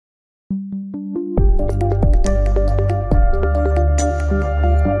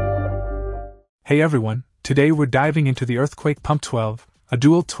Hey everyone, today we're diving into the Earthquake Pump-12, a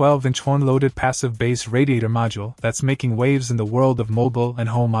dual 12-inch horn-loaded passive bass radiator module that's making waves in the world of mobile and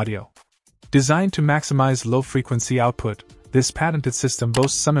home audio. Designed to maximize low-frequency output, this patented system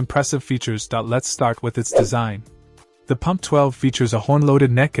boasts some impressive features. Let's start with its design. The Pump-12 features a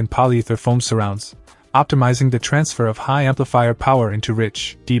horn-loaded neck and polyether foam surrounds, optimizing the transfer of high amplifier power into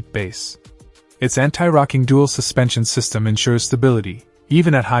rich, deep bass. Its anti-rocking dual suspension system ensures stability,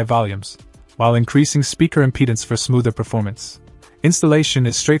 even at high volumes, while increasing speaker impedance for smoother performance. Installation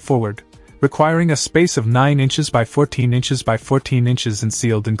is straightforward, requiring a space of 9 inches by 14 inches by 14 inches in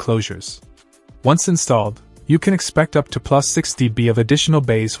sealed enclosures. Once installed, you can expect up to plus 6 dB of additional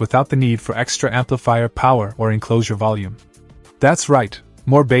bass without the need for extra amplifier power or enclosure volume. That's right,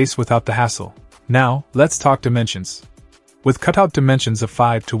 more bass without the hassle. Now, let's talk dimensions. With cutout dimensions of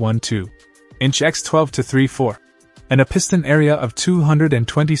 5 to 1.2 inch x 12 to 3.4, and a piston area of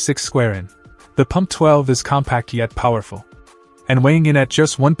 226 square in, the Pump-12 is compact yet powerful. And weighing in at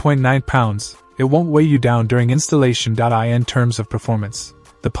just 1.9 pounds, it won't weigh you down during installation. In terms of performance,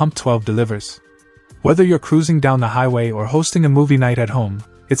 the Pump-12 delivers. Whether you're cruising down the highway or hosting a movie night at home,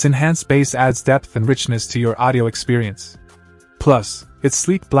 its enhanced bass adds depth and richness to your audio experience. Plus, its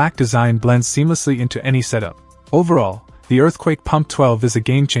sleek black design blends seamlessly into any setup. Overall, the Earthquake Pump-12 is a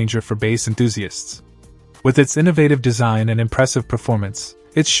game-changer for bass enthusiasts. With its innovative design and impressive performance,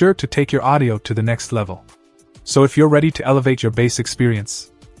 it's sure to take your audio to the next level. So if you're ready to elevate your bass experience,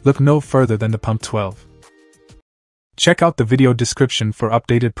 look no further than the Pump-12. Check out the video description for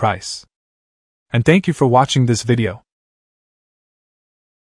updated price. And thank you for watching this video.